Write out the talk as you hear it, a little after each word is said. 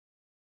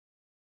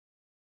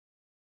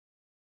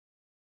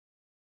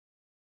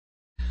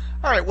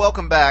Alright,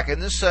 welcome back. In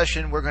this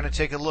session we're going to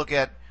take a look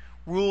at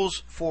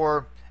rules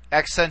for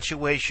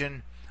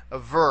accentuation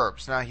of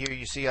verbs. Now here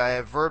you see I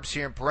have verbs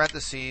here in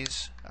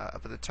parentheses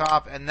up at the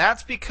top, and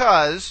that's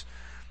because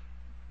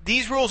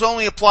these rules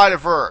only apply to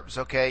verbs.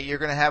 Okay, you're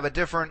going to have a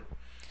different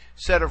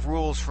set of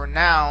rules for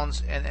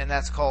nouns, and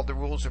that's called the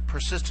rules of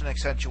persistent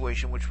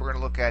accentuation, which we're going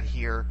to look at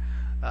here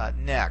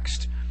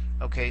next.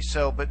 Okay,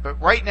 so but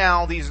right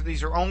now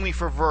these are only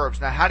for verbs.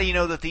 Now, how do you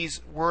know that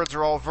these words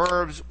are all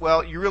verbs?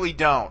 Well, you really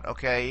don't.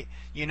 Okay,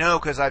 you know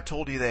because I've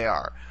told you they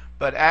are.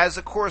 But as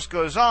the course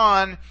goes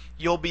on,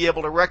 you'll be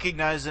able to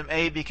recognize them,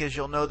 A, because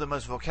you'll know them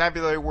as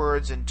vocabulary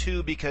words, and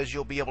 2, because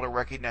you'll be able to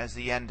recognize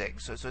the ending.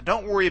 So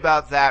don't worry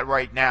about that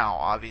right now.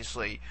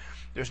 Obviously,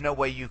 there's no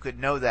way you could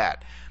know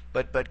that.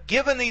 But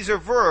given these are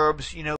verbs, you know,